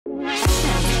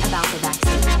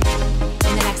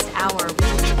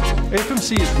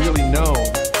AFMC is really known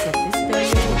that this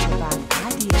video will provide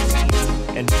ideas for you.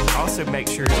 And also make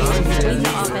sure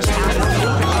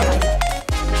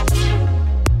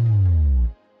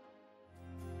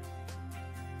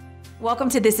Welcome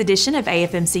to this edition of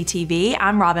AFMC TV.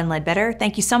 I'm Robin Ledbetter.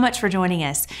 Thank you so much for joining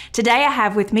us. Today I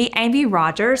have with me Amy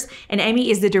Rogers, and Amy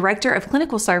is the Director of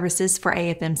Clinical Services for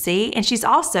AFMC, and she's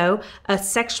also a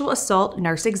sexual assault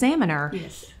nurse examiner.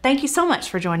 Yes. Thank you so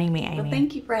much for joining me, Amy. Well,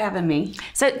 thank you for having me.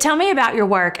 So tell me about your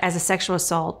work as a sexual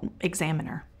assault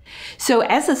examiner. So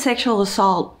as a sexual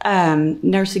assault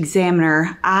nurse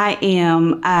examiner, I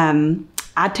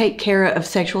take care of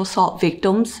sexual assault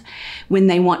victims when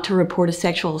they want to report a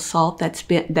sexual assault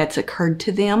that's occurred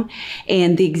to them.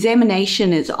 And the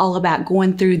examination is all about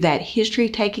going through that history,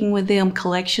 taking with them,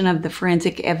 collection of the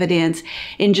forensic evidence,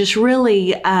 and just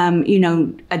really,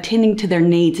 attending to their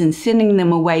needs and sending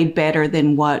them away better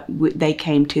than what they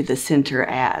came to the center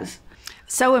as.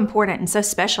 So important and so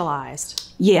specialized.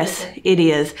 Yes, it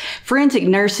is. Forensic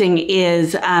nursing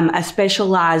is a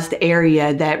specialized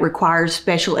area that requires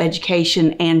special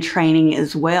education and training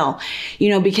as well.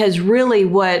 Because really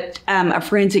what a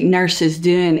forensic nurse is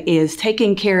doing is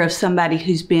taking care of somebody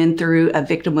who's been through a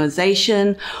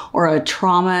victimization or a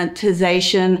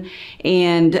traumatization.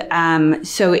 And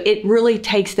so it really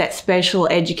takes that special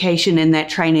education and that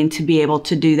training to be able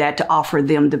to do that, to offer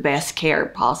them the best care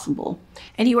possible.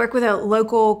 And you work with a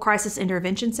local crisis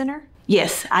intervention center?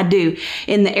 Yes, I do.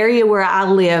 In the area where I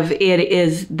live,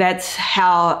 that's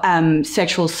how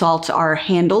sexual assaults are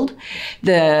handled.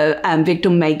 The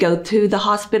victim may go to the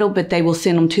hospital, but they will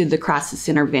send them to the crisis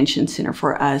intervention center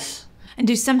for us. And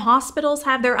do some hospitals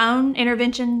have their own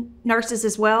intervention nurses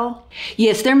as well?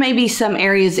 Yes, there may be some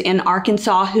areas in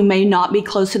Arkansas who may not be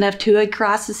close enough to a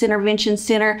crisis intervention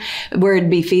center where it'd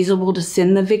be feasible to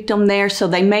send the victim there, so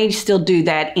they may still do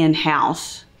that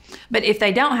in-house. But if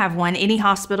they don't have one, any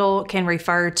hospital can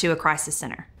refer to a crisis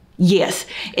center. Yes,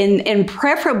 and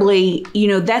preferably,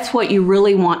 that's what you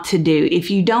really want to do. If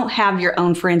you don't have your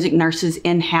own forensic nurses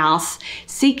in-house,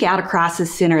 seek out a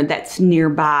crisis center that's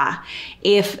nearby.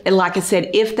 Like I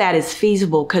said, if that is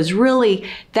feasible, because really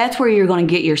that's where you're going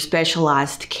to get your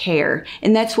specialized care.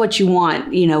 And that's what you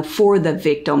want, for the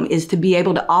victim, is to be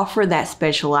able to offer that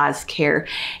specialized care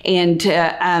and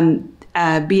to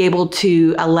be able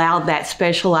to allow that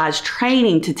specialized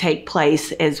training to take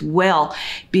place as well,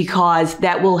 because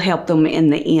that will help them in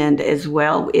the end as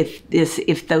well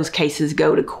if those cases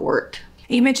go to court.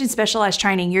 You mentioned specialized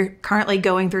training. You're currently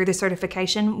going through the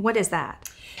certification. What is that?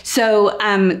 So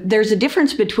there's a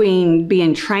difference between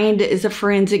being trained as a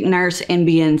forensic nurse and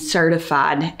being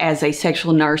certified as a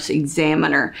sexual nurse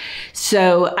examiner.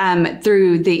 So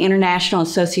through the International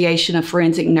Association of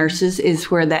Forensic Nurses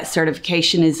is where that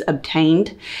certification is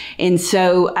obtained. And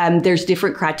so there's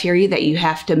different criteria that you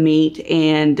have to meet,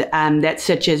 and that's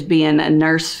such as being a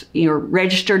nurse,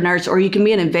 registered nurse, or you can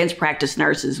be an advanced practice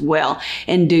nurse as well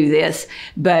and do this.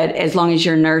 But as long as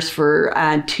you're a nurse for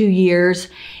 2 years,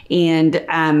 and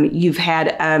you've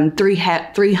had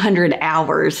 300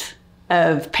 hours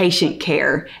of patient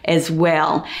care as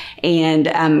well,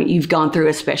 and you've gone through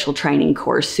a special training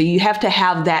course. So you have to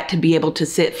have that to be able to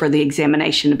sit for the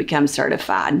examination to become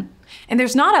certified. And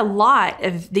there's not a lot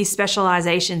of these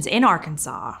specializations in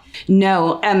Arkansas.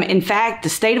 No. In fact, the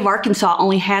state of Arkansas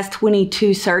only has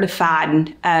 22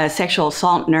 certified sexual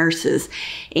assault nurses.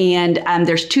 And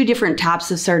there's two different types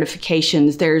of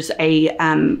certifications. There's a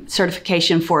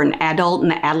certification for an adult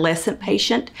and adolescent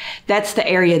patient. That's the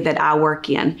area that I work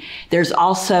in. There's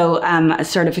also a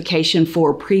certification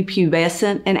for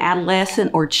prepubescent and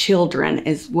adolescent, or children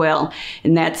as well.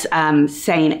 And that's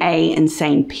SANE A and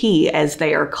SANE P, as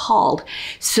they are called.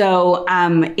 So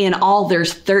in all,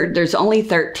 there's only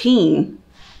 13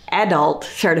 adult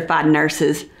certified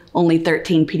nurses, only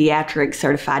 13 pediatric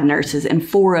certified nurses, and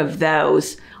 4 of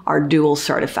those are dual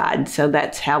certified. So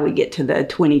that's how we get to the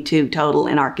 22 total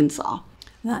in Arkansas.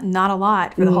 Not a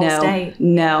lot for the whole state.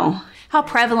 No. How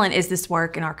prevalent is this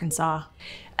work in Arkansas?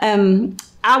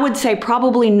 I would say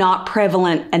probably not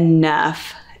prevalent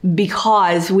enough,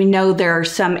 because we know there are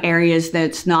some areas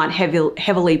that's not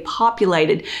heavily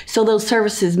populated, so those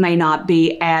services may not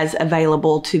be as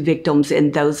available to victims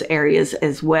in those areas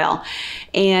as well.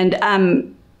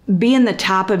 And being the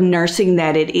type of nursing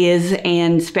that it is,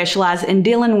 and specialized and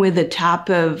dealing with the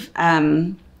type of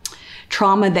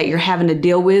trauma that you're having to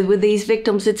deal with these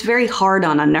victims, it's very hard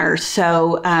on a nurse.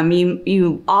 So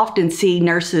you often see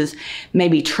nurses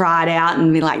maybe try it out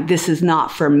and be like, this is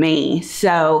not for me.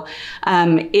 So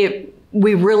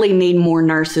we really need more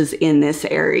nurses in this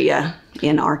area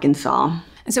in Arkansas.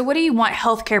 And so what do you want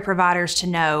healthcare providers to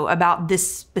know about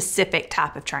this specific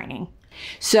type of training?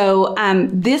 So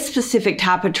this specific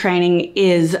type of training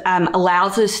is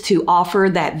allows us to offer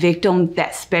that victim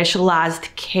that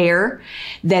specialized care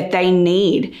that they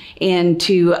need, and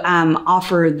to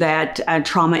offer that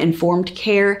trauma-informed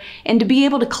care, and to be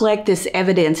able to collect this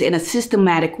evidence in a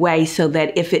systematic way so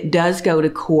that if it does go to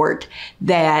court,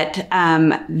 that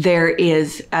there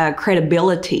is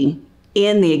credibility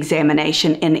in the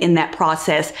examination and in that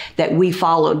process that we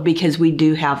followed, because we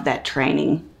do have that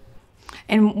training.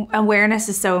 And awareness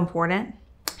is so important.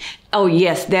 Oh,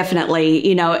 yes, definitely.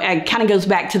 You know, it kind of goes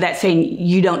back to that saying,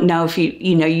 you don't know if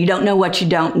you don't know what you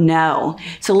don't know.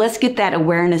 So let's get that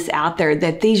awareness out there,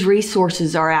 that these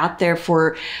resources are out there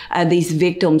for these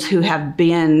victims who have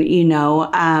been,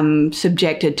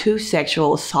 subjected to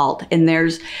sexual assault. And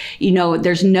there's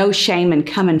no shame in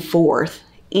coming forth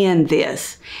in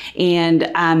this, and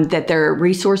that there are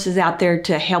resources out there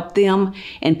to help them,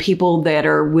 and people that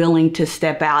are willing to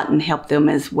step out and help them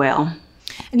as well.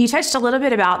 And you touched a little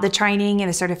bit about the training and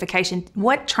the certification.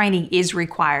 What training is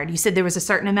required? You said there was a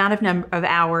certain amount of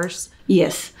hours.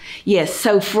 Yes.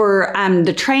 So for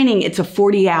the training, it's a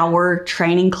 40-hour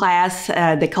training class.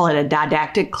 They call it a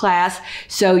didactic class.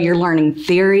 So you're learning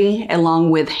theory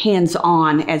along with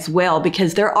hands-on as well,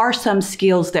 because there are some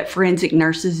skills that forensic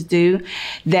nurses do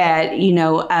that,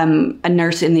 a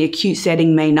nurse in the acute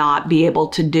setting may not be able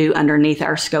to do underneath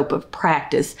our scope of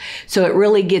practice. So it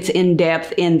really gets in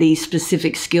depth in these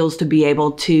specific skills to be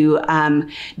able to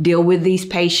deal with these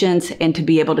patients and to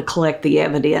be able to collect the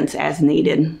evidence as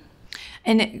needed.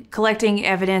 And collecting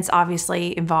evidence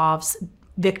obviously involves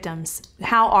victims.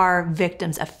 How are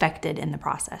victims affected in the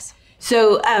process?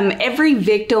 So every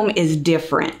victim is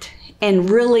different. And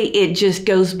really, it just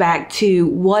goes back to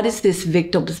what is this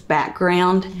victim's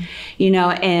background, and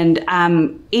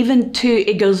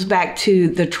it goes back to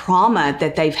the trauma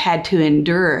that they've had to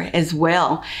endure as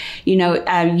well.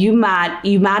 You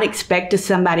might expect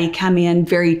somebody come in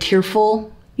very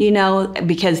tearful,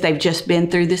 because they've just been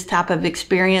through this type of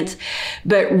experience.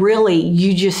 But really,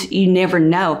 you never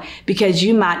know, because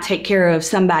you might take care of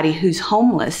somebody who's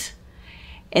homeless,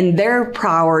 and their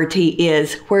priority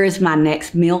is, where is my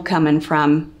next meal coming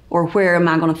from? Or where am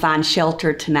I going to find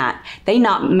shelter tonight? They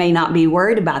may not be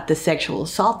worried about the sexual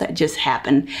assault that just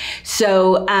happened.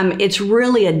 So it's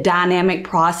really a dynamic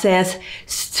process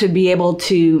to be able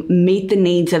to meet the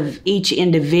needs of each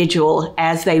individual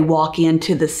as they walk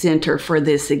into the center for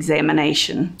this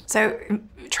examination. So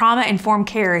trauma-informed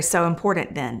care is so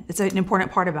important then. It's an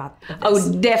important part about this.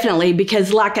 Oh, definitely,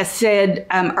 because like I said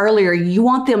earlier, you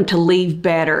want them to leave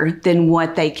better than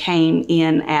what they came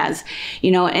in as.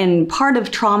 And part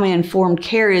of trauma-informed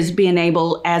care is being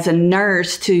able, as a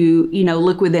nurse, to,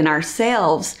 look within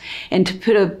ourselves and to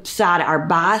put aside our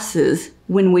biases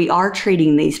when we are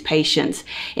treating these patients,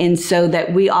 and so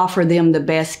that we offer them the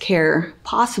best care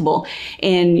possible.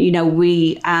 And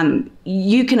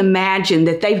you can imagine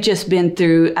that they've just been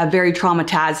through a very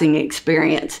traumatizing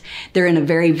experience. They're in a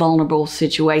very vulnerable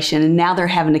situation, and now they're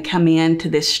having to come in to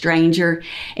this stranger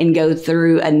and go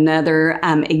through another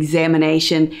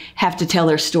examination, have to tell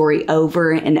their story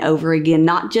over and over again,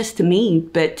 not just to me,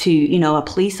 but to a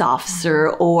police officer,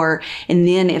 and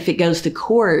then if it goes to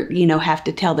court, have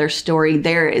to tell their story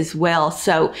there as well.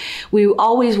 So we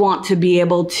always want to be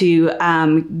able to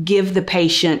give the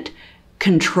patient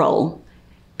control,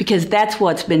 because that's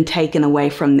what's been taken away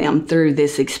from them through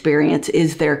this experience,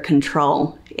 is their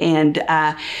control. And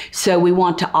so we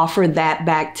want to offer that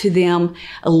back to them,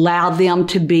 allow them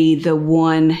to be the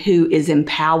one who is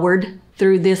empowered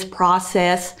through this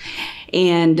process,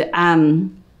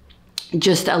 and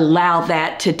just allow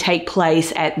that to take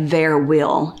place at their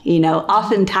will.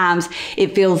 Oftentimes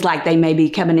it feels like they may be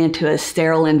coming into a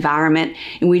sterile environment,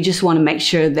 and we just want to make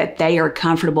sure that they are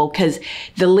comfortable, because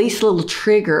the least little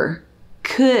trigger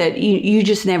you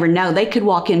just never know. They could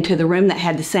walk into the room that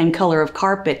had the same color of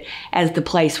carpet as the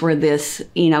place where this,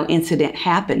 incident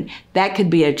happened. That could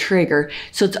be a trigger.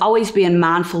 So it's always being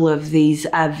mindful of these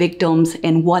victims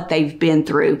and what they've been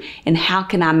through, and how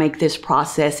can I make this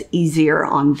process easier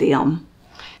on them.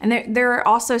 And there are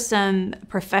also some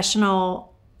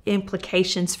professional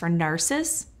implications for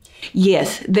nurses.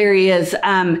 Yes, there is.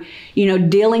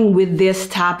 Dealing with this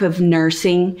type of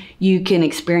nursing, you can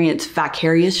experience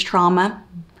vicarious trauma.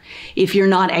 If you're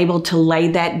not able to lay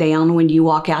that down when you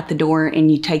walk out the door and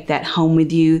you take that home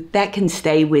with you, that can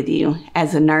stay with you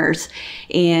as a nurse.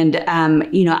 And,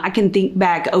 I can think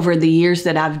back over the years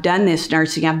that I've done this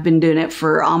nursing. I've been doing it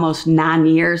for almost 9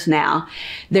 years now.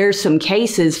 There's some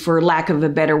cases, for lack of a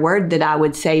better word, that I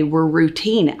would say were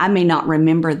routine. I may not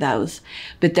remember those,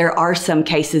 but there are some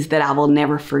cases that I will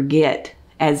never forget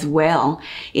as well.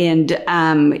 And,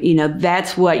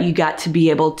 that's what you got to be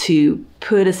able to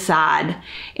put aside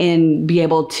and be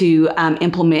able to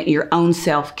implement your own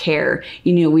self-care.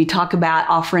 We talk about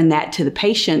offering that to the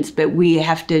patients, but we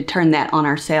have to turn that on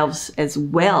ourselves as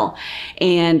well.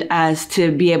 And as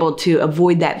to be able to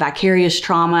avoid that vicarious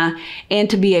trauma and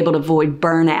to be able to avoid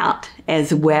burnout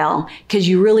as well, because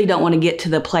you really don't want to get to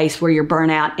the place where you're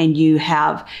burnout and you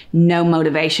have no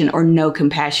motivation or no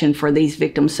compassion for these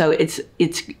victims. So it's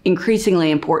increasingly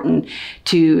important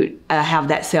to have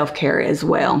that self-care as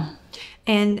well.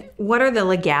 And what are the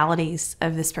legalities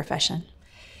of this profession?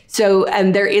 So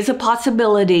there is a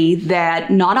possibility that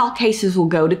not all cases will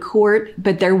go to court,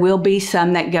 but there will be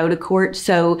some that go to court.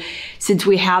 So since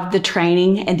we have the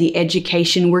training and the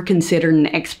education, we're considered an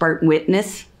expert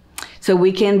witness. So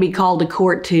we can be called to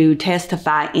court to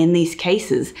testify in these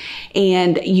cases.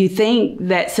 And you think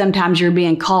that sometimes you're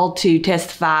being called to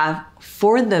testify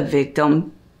for the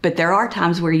victim, but there are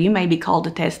times where you may be called to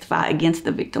testify against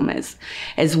the victim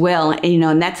as well.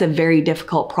 And that's a very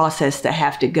difficult process to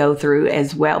have to go through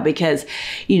as well, because,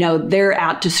 they're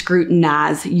out to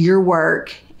scrutinize your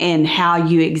work and how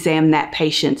you examine that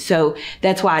patient. So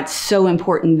that's why it's so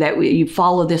important that you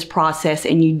follow this process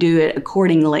and you do it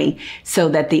accordingly so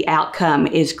that the outcome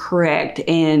is correct.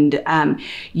 And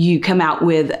you come out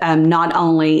with not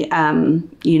only,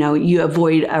 you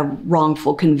avoid a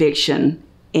wrongful conviction,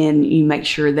 and you make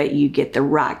sure that you get the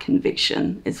right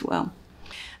conviction as well.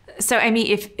 So,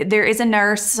 Amy, if there is a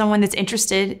nurse, someone that's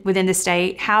interested within the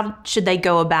state, how should they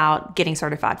go about getting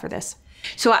certified for this?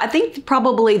 So I think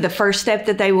probably the first step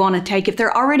that they want to take, if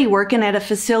they're already working at a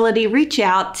facility, reach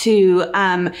out to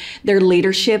their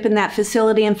leadership in that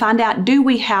facility and find out, do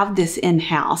we have this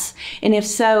in-house? And if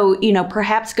so,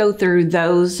 perhaps go through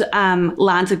those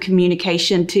lines of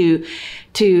communication to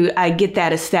get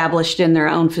that established in their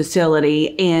own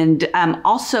facility. And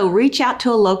also reach out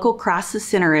to a local crisis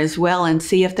center as well and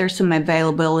see if there's some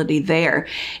availability there.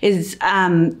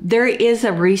 There is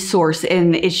a resource,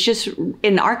 and it's just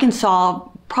in Arkansas,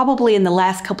 probably in the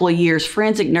last couple of years,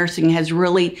 forensic nursing has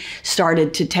really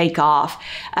started to take off.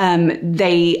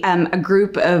 A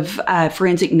group of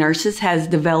forensic nurses has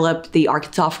developed the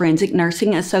Arkansas Forensic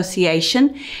Nursing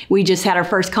Association. We just had our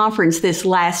first conference this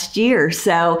last year,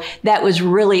 so that was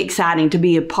really exciting to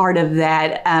be a part of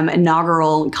that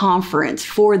inaugural conference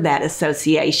for that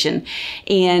association.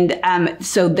 And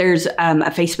so there's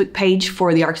a Facebook page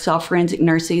for the Arkansas Forensic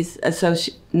Nurses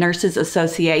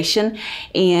Association,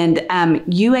 and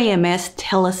UAMS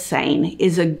Telesane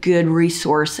is a good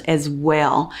resource as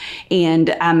well.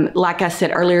 And like I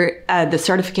said earlier, the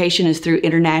certification is through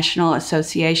International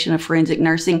Association of Forensic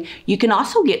Nursing. You can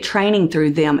also get training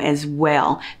through them as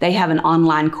well. They have an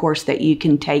online course that you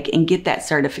can take and get that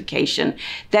certification.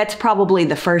 That's probably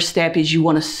the first step, is you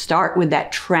want to start with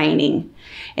that training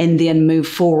and then move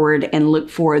forward and look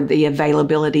for the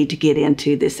availability to get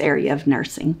into this area of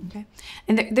nursing. Okay.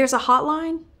 And there's a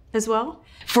hotline as well?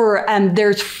 For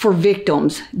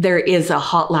victims, there is a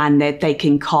hotline that they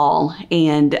can call,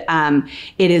 and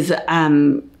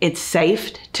it's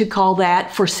safe to call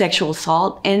that for sexual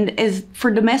assault, and as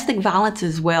for domestic violence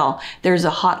as well. There's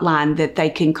a hotline that they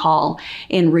can call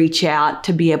and reach out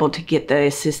to be able to get the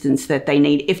assistance that they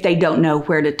need if they don't know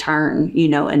where to turn,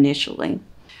 initially.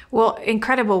 Well,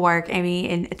 incredible work, Amy,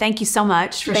 and thank you so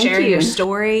much for sharing your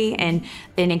story and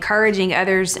encouraging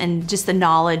others, and just the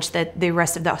knowledge that the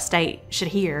rest of the state should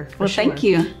hear. Well, thank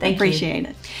you. I appreciate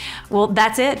it. Well,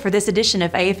 that's it for this edition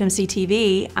of AFMC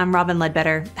TV. I'm Robin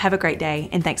Ledbetter. Have a great day,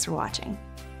 and thanks for watching.